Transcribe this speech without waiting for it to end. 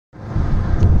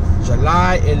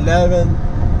July 11,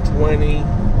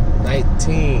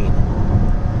 2019.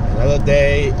 Another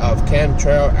day of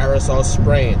chemtrail aerosol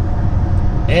spraying.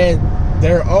 And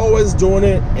they're always doing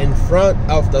it in front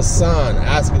of the sun.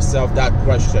 Ask yourself that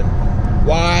question.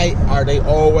 Why are they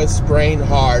always spraying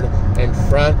hard in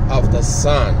front of the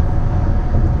sun?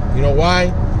 You know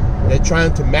why? They're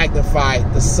trying to magnify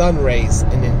the sun rays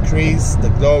and increase the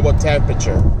global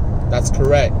temperature. That's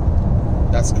correct.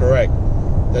 That's correct.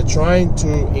 They're trying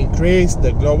to increase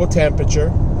the global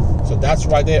temperature. So that's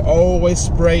why they always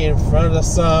spray in front of the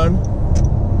sun.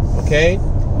 Okay?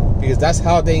 Because that's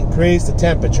how they increase the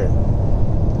temperature.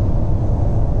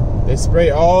 They spray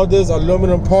all this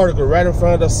aluminum particle right in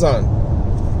front of the sun.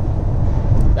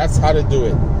 That's how they do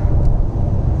it.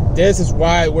 This is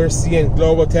why we're seeing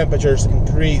global temperatures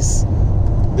increase.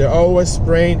 They're always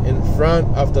spraying in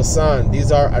front of the sun. These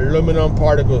are aluminum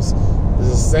particles. It's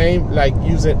the same like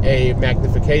using a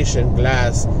magnification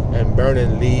glass and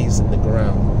burning leaves in the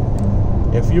ground.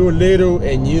 If you were little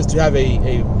and used to have a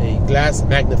glass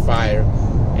magnifier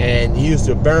and you used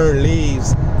to burn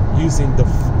leaves using the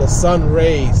sun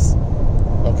rays,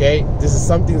 okay, this is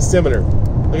something similar.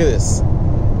 Look at this.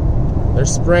 They're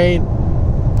spraying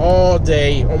all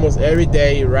day, almost every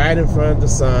day, right in front of the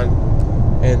sun.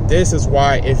 And this is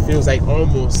why it feels like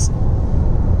almost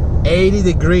 80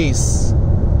 degrees.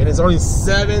 And it's only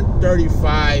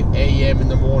 7:35 a.m. in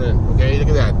the morning. Okay, look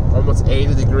at that. Almost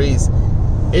 80 degrees.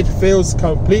 It feels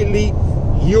completely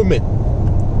humid.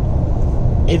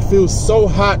 It feels so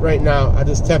hot right now at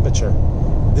this temperature.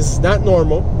 This is not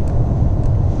normal.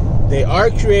 They are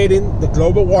creating the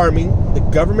global warming. The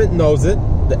government knows it.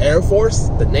 The Air Force,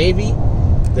 the Navy,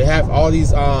 they have all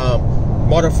these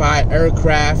modified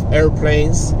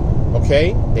airplanes.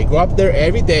 Okay, they go up there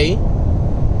every day.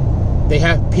 They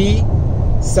have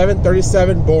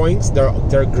P-737 Boeings.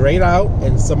 They're grayed out,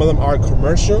 and some of them are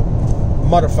commercial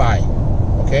modified.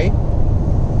 Okay,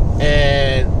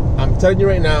 and I'm telling you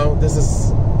right now, this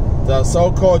is the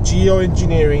so-called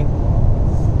geoengineering.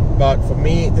 But for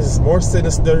me, this is more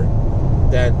sinister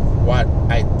than what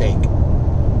I think.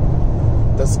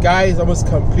 The sky is almost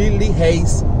completely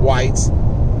haze white.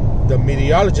 The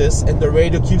meteorologists and the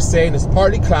radio keep saying it's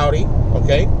partly cloudy.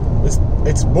 Okay,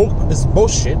 it's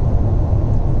bullshit.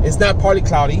 It's not partly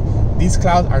cloudy. These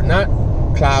clouds are not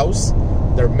clouds.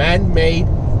 They're man-made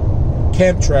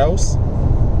chemtrails.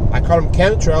 I call them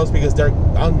chemtrails because they're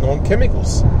unknown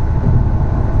chemicals.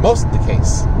 Most of the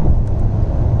case.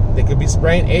 They could be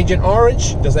spraying Agent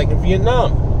Orange, just like in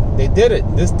Vietnam. They did it.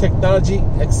 This technology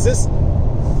exists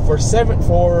since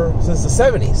the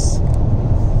 70s.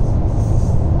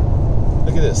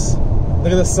 Look at this.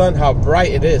 Look at the sun, how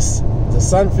bright it is. The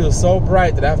sun feels so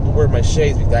bright that I have to wear my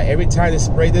shades because every time they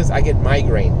spray this, I get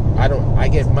migraine. I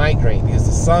get migraine because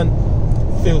the sun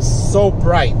feels so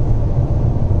bright.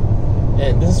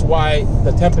 And this is why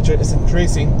the temperature is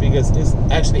increasing, because it's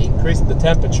actually increasing the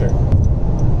temperature.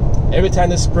 Every time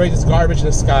they spray this garbage in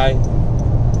the sky,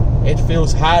 it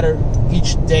feels hotter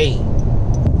each day.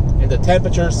 And the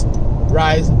temperatures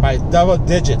rise by double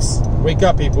digits. Wake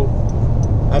up, people.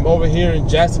 I'm over here in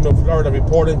Jacksonville, Florida,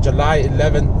 reporting July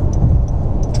 11,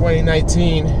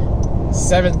 2019,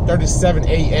 7:37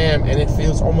 a.m. and it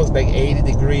feels almost like 80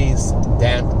 degrees,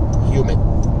 damp, humid.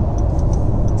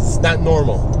 It's not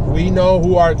normal. We know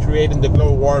who are creating the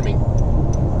global warming.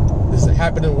 This is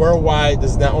happening worldwide.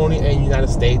 This is not only in the United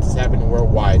States, it's happening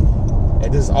worldwide.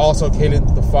 And this is also killing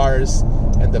the forests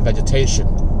and the vegetation,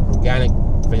 organic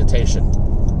vegetation.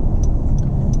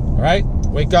 Alright?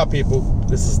 Wake up, people.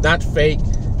 This is not fake.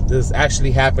 This is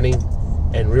actually happening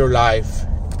in real life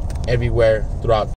everywhere throughout